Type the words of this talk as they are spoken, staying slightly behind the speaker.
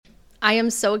I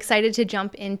am so excited to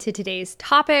jump into today's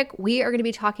topic. We are going to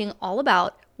be talking all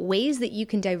about ways that you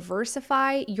can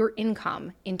diversify your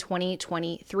income in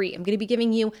 2023. I'm going to be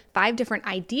giving you 5 different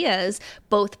ideas,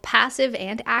 both passive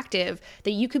and active,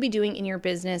 that you could be doing in your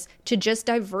business to just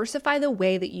diversify the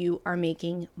way that you are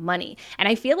making money. And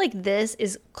I feel like this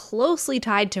is closely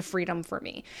tied to freedom for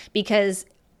me, because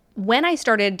when I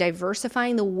started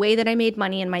diversifying the way that I made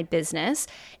money in my business,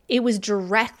 it was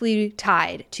directly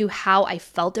tied to how I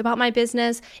felt about my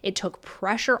business. It took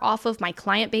pressure off of my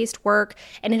client-based work,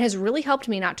 and it has really helped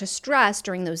me not to stress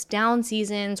during those down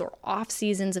seasons or off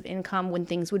seasons of income when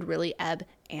things would really ebb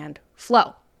and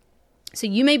flow. So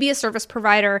you may be a service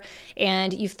provider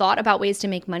and you've thought about ways to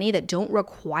make money that don't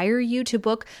require you to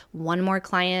book one more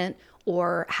client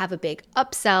or have a big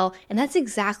upsell. And that's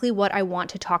exactly what I want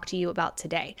to talk to you about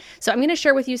today. So I'm going to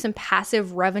share with you some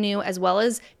passive revenue as well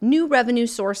as new revenue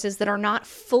sources that are not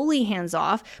fully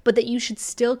hands-off, but that you should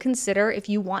still consider if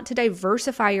you want to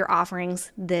diversify your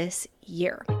offerings this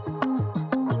year.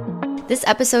 This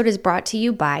episode is brought to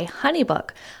you by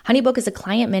HoneyBook. HoneyBook is a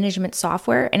client management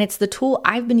software, and it's the tool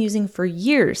I've been using for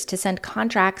years to send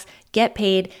contracts, get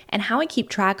paid, and how I keep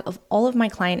track of all of my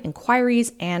client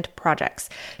inquiries and projects.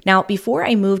 Now, before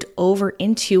I moved over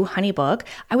into HoneyBook,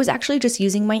 I was actually just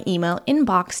using my email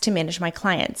inbox to manage my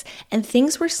clients, and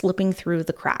things were slipping through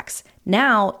the cracks.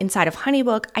 Now, inside of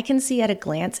HoneyBook, I can see at a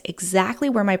glance exactly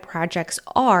where my projects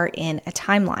are in a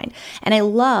timeline. And I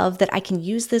love that I can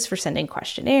use this for sending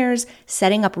questionnaires,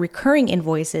 setting up recurring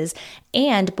invoices,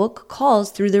 and book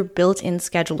calls through their built-in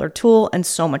scheduler tool, and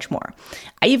so much more.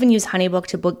 I even use HoneyBook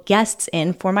to book guests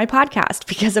in for my podcast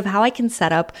because of how I can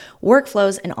set up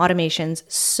workflows and automations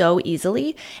so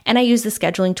easily. And I use the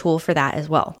scheduling tool for that as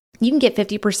well. You can get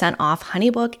 50% off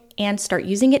HoneyBook and start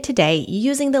using it today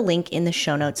using the link in the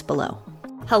show notes below.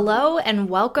 Hello and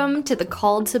welcome to the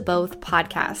Called to Both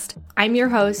podcast. I'm your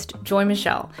host, Joy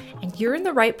Michelle, and you're in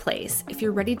the right place if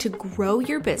you're ready to grow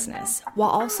your business while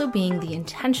also being the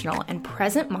intentional and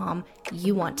present mom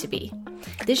you want to be.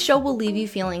 This show will leave you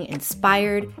feeling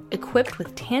inspired, equipped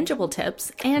with tangible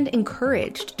tips, and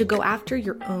encouraged to go after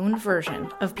your own version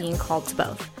of being called to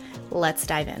both. Let's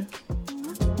dive in.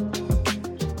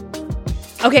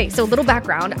 Okay, so a little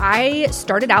background. I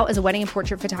started out as a wedding and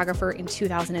portrait photographer in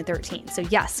 2013. So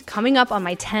yes, coming up on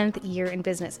my 10th year in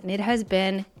business, and it has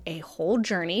been a whole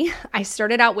journey. I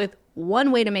started out with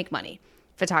one way to make money,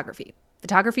 photography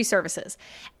services.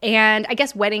 And I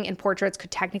guess wedding and portraits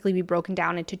could technically be broken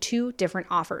down into 2 different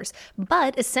offers,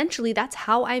 but essentially that's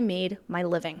how I made my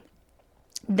living.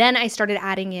 Then I started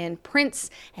adding in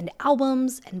prints and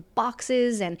albums and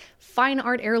boxes and fine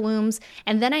art heirlooms.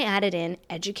 And then I added in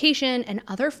education and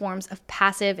other forms of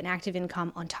passive and active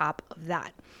income on top of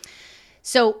that.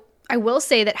 So I will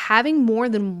say that having more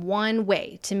than one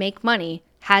way to make money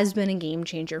has been a game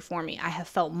changer for me. I have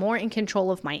felt more in control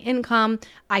of my income.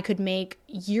 I could make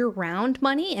year-round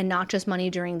money and not just money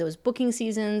during those booking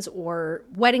seasons or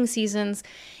wedding seasons.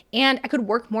 And I could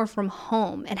work more from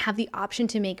home and have the option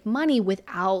to make money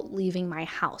without leaving my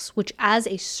house, which as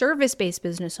a service-based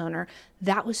business owner,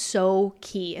 that was so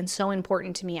key and so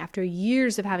important to me after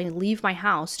years of having to leave my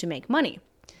house to make money.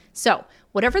 So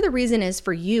whatever the reason is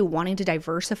for you wanting to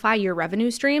diversify your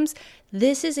revenue streams,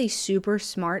 this is a super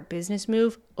smart business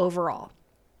move overall.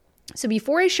 So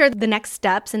before I share the next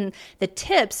steps and the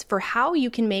tips for how you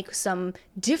can make some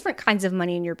different kinds of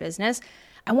money in your business,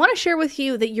 I want to share with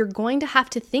you that you're going to have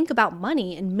to think about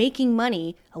money and making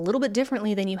money a little bit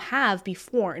differently than you have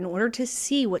before in order to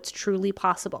see what's truly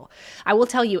possible. I will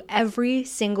tell you, every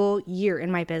single year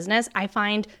in my business, I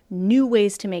find new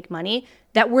ways to make money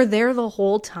that were there the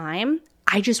whole time.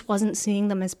 I just wasn't seeing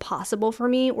them as possible for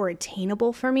me or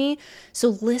attainable for me. So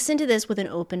listen to this with an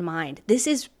open mind. This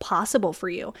is possible for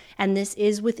you, and this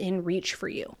is within reach for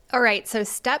you. All right, so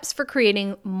steps for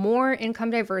creating more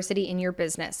income diversity in your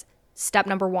business. Step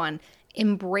number 1,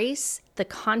 embrace the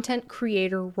content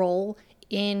creator role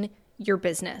in your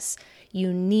business.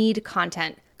 You need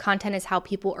content. Content is how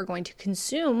people are going to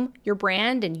consume your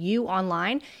brand and you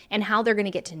online, and how they're going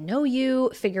to get to know you,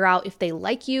 figure out if they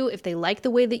like you, if they like the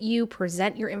way that you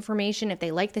present your information, if they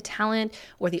like the talent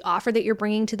or the offer that you're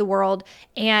bringing to the world.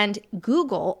 And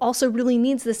Google also really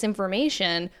needs this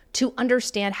information to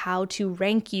understand how to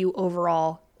rank you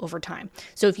overall over time.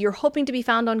 So if you're hoping to be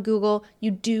found on Google,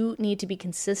 you do need to be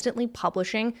consistently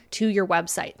publishing to your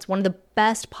website. It's one of the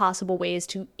best possible ways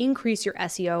to increase your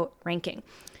SEO ranking.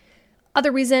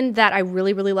 Other reason that I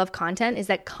really, really love content is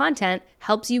that content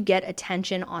helps you get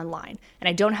attention online. And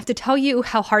I don't have to tell you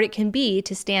how hard it can be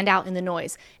to stand out in the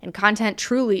noise. And content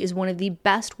truly is one of the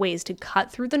best ways to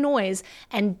cut through the noise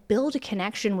and build a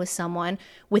connection with someone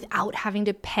without having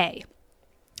to pay.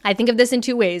 I think of this in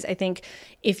two ways. I think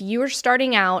if you're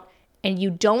starting out and you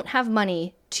don't have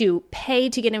money to pay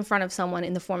to get in front of someone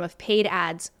in the form of paid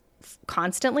ads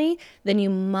constantly, then you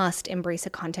must embrace a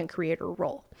content creator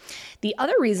role. The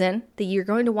other reason that you're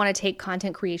going to want to take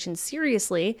content creation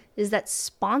seriously is that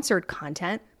sponsored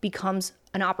content becomes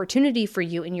an opportunity for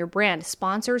you and your brand.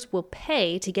 Sponsors will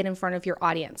pay to get in front of your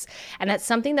audience. And that's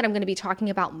something that I'm going to be talking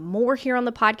about more here on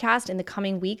the podcast in the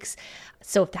coming weeks.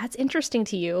 So if that's interesting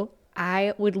to you,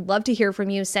 I would love to hear from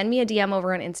you. Send me a DM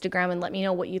over on Instagram and let me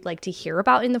know what you'd like to hear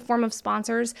about in the form of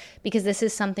sponsors, because this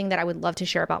is something that I would love to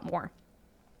share about more.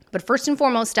 But first and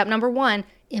foremost, step number 1,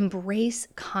 embrace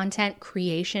content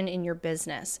creation in your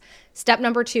business. Step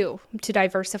number 2, to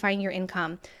diversifying your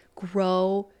income,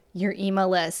 grow your email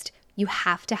list. You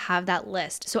have to have that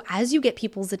list. So as you get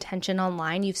people's attention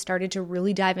online, you've started to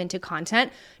really dive into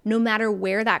content. No matter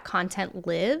where that content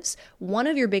lives, one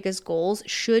of your biggest goals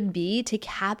should be to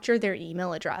capture their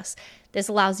email address. This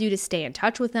allows you to stay in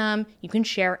touch with them. You can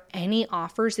share any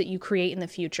offers that you create in the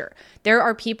future. There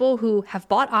are people who have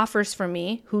bought offers from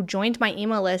me who joined my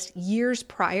email list years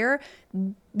prior,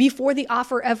 before the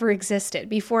offer ever existed,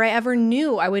 before I ever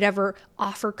knew I would ever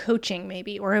offer coaching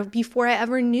maybe, or before I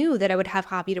ever knew that I would have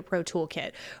Hobby to Pro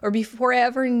Toolkit, or before I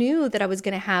ever knew that I was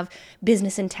going to have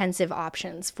business intensive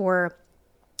options for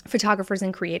photographers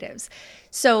and creatives.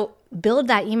 So build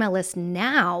that email list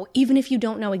now, even if you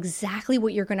don't know exactly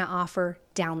what you're going to offer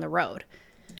down the road.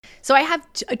 So I have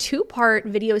a 2-part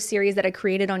video series that I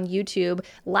created on YouTube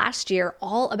last year,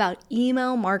 all about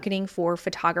email marketing for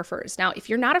photographers. Now, if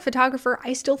you're not a photographer,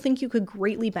 I still think you could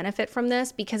greatly benefit from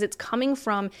this because it's coming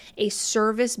from a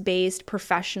service-based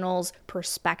professional's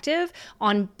perspective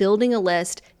on building a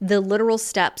list, the literal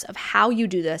steps of how you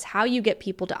do this, how you get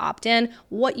people to opt in,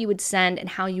 what you would send, and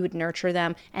how you would nurture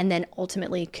them, and then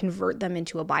ultimately convert them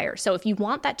into a buyer. So if you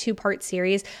want that 2-part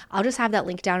series, I'll just have that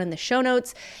link down in the show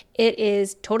notes. It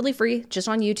is totally free, just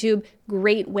on YouTube.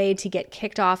 Great way to get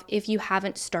kicked off if you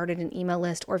haven't started an email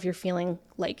list, or if you're feeling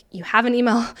like you have an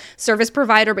email service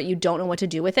provider, but you don't know what to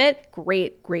do with it.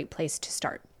 Great place to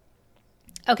start.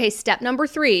 Okay, step number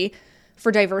 3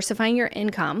 for diversifying your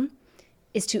income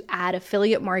is to add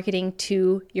affiliate marketing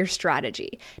to your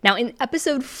strategy. Now, in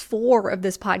episode 4 of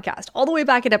this podcast, all the way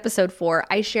back at episode 4,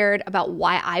 I shared about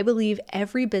why I believe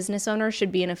every business owner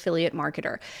should be an affiliate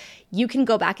marketer. You can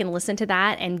go back and listen to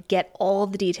that and get all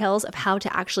the details of how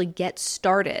to actually get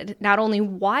started. Not only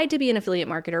why to be an affiliate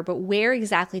marketer, but where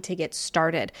exactly to get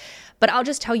started. But I'll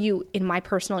just tell you, in my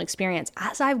personal experience,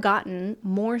 as I've gotten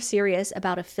more serious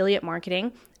about affiliate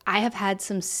marketing, I have had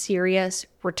some serious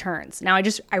returns. Now,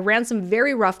 I ran some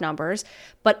very rough numbers,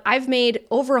 but I've made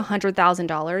over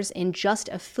 $100,000 in just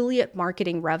affiliate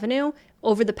marketing revenue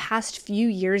over the past few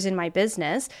years in my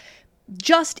business,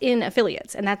 just in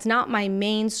affiliates. And that's not my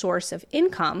main source of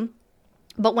income.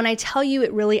 But when I tell you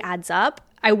it really adds up,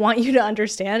 I want you to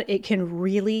understand it can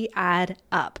really add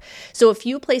up. So a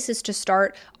few places to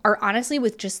start are honestly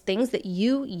with just things that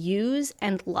you use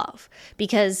and love,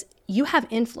 because you have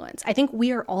influence. I think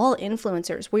we are all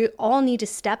influencers. We all need to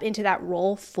step into that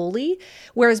role fully.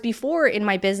 Whereas before in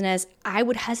my business, I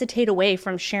would hesitate away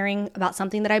from sharing about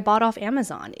something that I bought off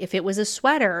Amazon. If it was a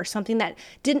sweater or something that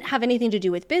didn't have anything to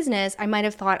do with business, I might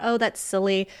have thought, oh, that's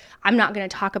silly. I'm not going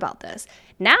to talk about this.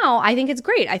 Now I think it's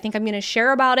great. I think I'm going to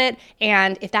share about it.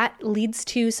 And if that leads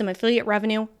to some affiliate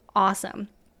revenue, awesome.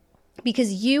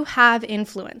 Because you have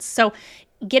influence. So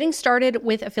getting started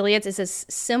with affiliates is as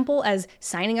simple as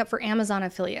signing up for Amazon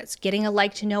affiliates, getting a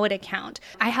like to know it account.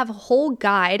 I have a whole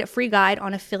guide, a free guide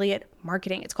on affiliate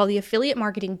marketing. It's called the Affiliate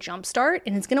Marketing Jumpstart,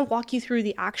 and it's going to walk you through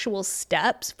the actual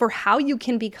steps for how you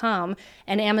can become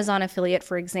an Amazon affiliate,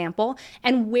 for example,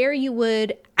 and where you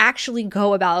would actually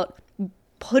go about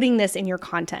putting this in your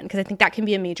content, because I think that can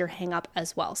be a major hang up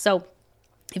as well. So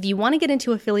if you want to get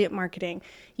into affiliate marketing,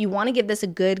 you want to give this a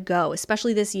good go,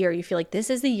 especially this year. You feel like this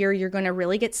is the year you're going to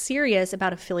really get serious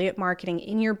about affiliate marketing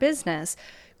in your business,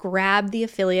 grab the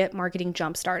Affiliate Marketing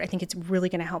Jumpstart. I think it's really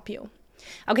going to help you.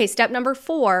 Okay, step number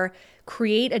 4,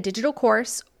 create a digital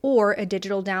course or a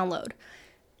digital download.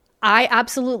 I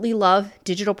absolutely love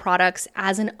digital products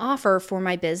as an offer for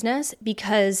my business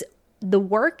because the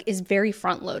work is very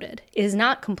front-loaded. It is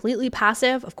not completely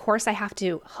passive. Of course, I have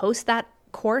to host that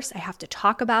course. I have to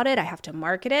talk about it. I have to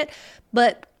market it.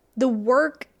 But the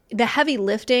work the heavy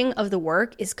lifting of the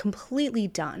work is completely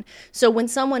done. So when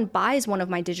someone buys one of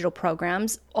my digital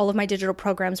programs, all of my digital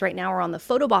programs right now are on the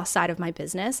Photo Boss side of my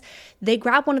business. They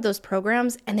grab one of those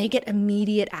programs and they get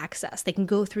immediate access. They can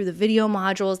go through the video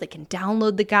modules, they can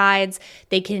download the guides,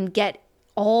 they can get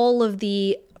all of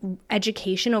the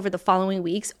education over the following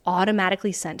weeks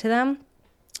automatically sent to them.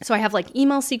 So I have like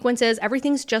email sequences,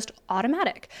 everything's just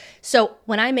automatic. So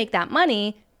when I make that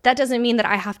money, that doesn't mean that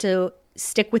I have to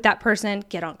stick with that person,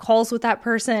 get on calls with that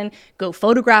person, go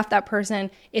photograph that person.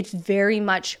 It's very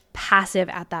much passive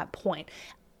at that point.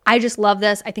 I just love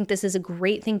this. I think this is a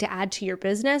great thing to add to your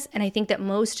business. And I think that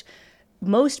most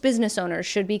business owners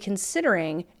should be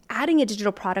considering adding a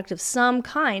digital product of some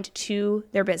kind to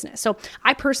their business. So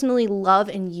I personally love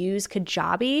and use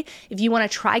Kajabi. If you want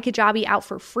to try Kajabi out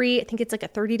for free, I think it's like a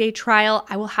 30-day trial.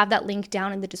 I will have that link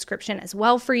down in the description as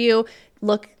well for you.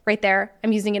 Look right there.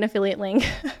 I'm using an affiliate link.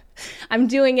 I'm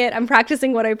doing it. I'm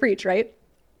practicing what I preach, right?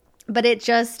 But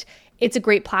it's a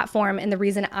great platform. And the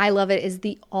reason I love it is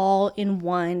the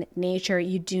all-in-one nature.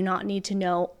 You do not need to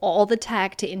know all the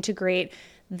tech to integrate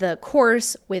the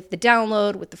course with the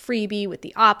download, with the freebie, with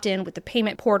the opt-in, with the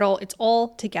payment portal. It's all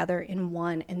together in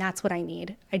one. And that's what I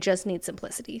need. I just need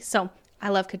simplicity. So I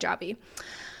love Kajabi.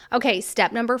 Okay,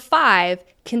 step number 5,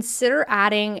 consider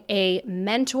adding a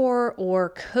mentor or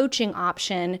coaching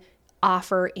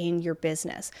offer in your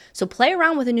business. So play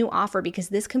around with a new offer because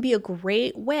this can be a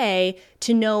great way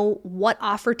to know what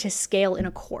offer to scale in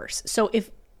a course. So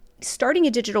if starting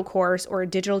a digital course or a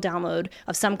digital download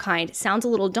of some kind sounds a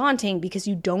little daunting because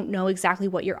you don't know exactly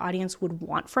what your audience would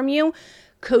want from you,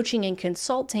 coaching and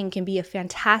consulting can be a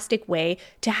fantastic way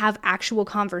to have actual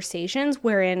conversations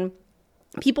wherein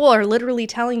people are literally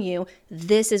telling you,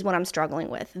 this is what I'm struggling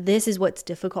with. This is what's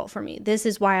difficult for me. This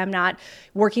is why I'm not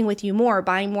working with you more,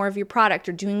 buying more of your product,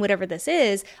 or doing whatever this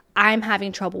is. I'm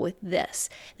having trouble with this.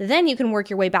 Then you can work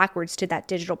your way backwards to that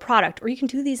digital product, or you can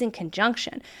do these in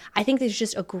conjunction. I think this is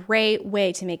just a great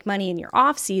way to make money in your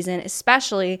off season,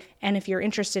 especially, and if you're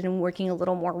interested in working a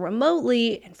little more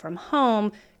remotely and from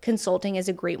home, consulting is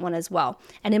a great one as well.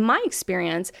 And in my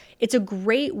experience, it's a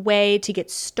great way to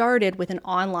get started with an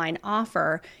online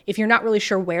offer. If you're not really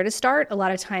sure where to start, a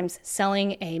lot of times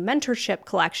selling a mentorship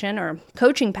collection or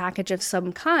coaching package of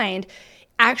some kind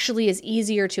actually is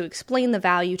easier to explain the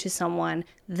value to someone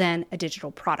than a digital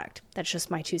product. That's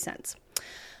just my 2 cents.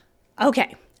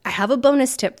 Okay, I have a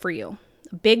bonus tip for you.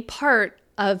 A big part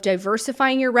of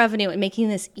diversifying your revenue and making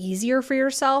this easier for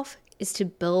yourself is to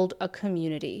build a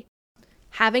community.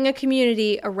 Having a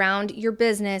community around your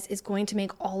business is going to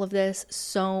make all of this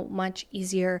so much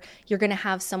easier. You're going to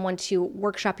have someone to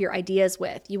workshop your ideas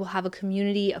with. You will have a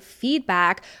community of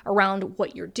feedback around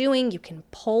what you're doing. You can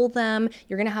poll them.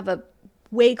 You're going to have a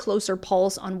way closer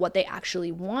pulse on what they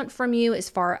actually want from you as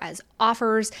far as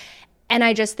offers. And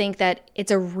I just think that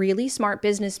it's a really smart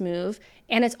business move.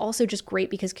 And it's also just great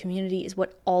because community is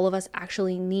what all of us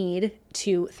actually need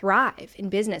to thrive in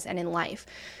business and in life.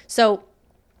 So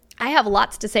I have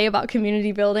lots to say about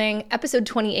community building. Episode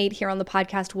 28 here on the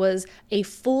podcast was a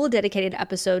full dedicated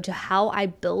episode to how I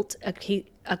built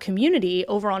a community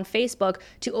over on Facebook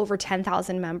to over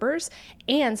 10,000 members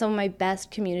and some of my best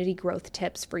community growth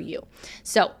tips for you.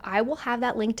 So I will have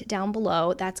that linked down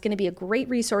below. That's going to be a great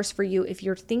resource for you if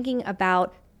you're thinking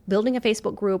about building a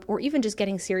Facebook group or even just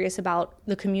getting serious about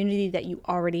the community that you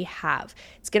already have.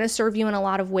 It's going to serve you in a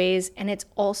lot of ways, and it's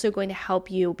also going to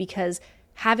help you because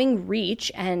having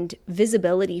reach and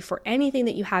visibility for anything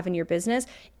that you have in your business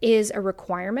is a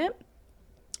requirement.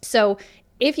 So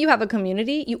if you have a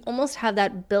community, you almost have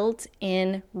that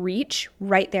built-in reach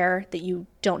right there that you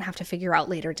don't have to figure out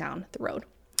later down the road.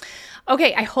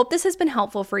 Okay, I hope this has been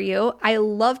helpful for you. I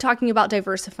love talking about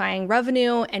diversifying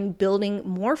revenue and building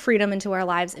more freedom into our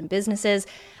lives and businesses.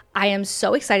 I am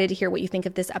so excited to hear what you think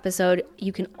of this episode.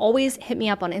 You can always hit me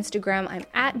up on Instagram. I'm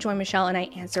at JoyMichelle and I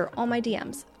answer all my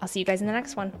DMs. I'll see you guys in the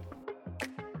next one.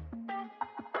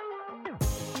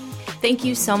 Thank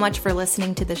you so much for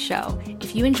listening to the show.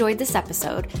 If you enjoyed this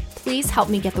episode, please help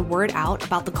me get the word out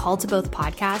about the Call to Both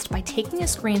podcast by taking a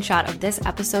screenshot of this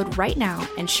episode right now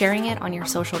and sharing it on your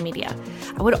social media.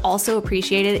 I would also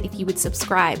appreciate it if you would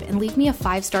subscribe and leave me a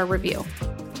 5-star review.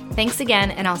 Thanks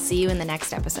again, and I'll see you in the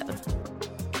next episode.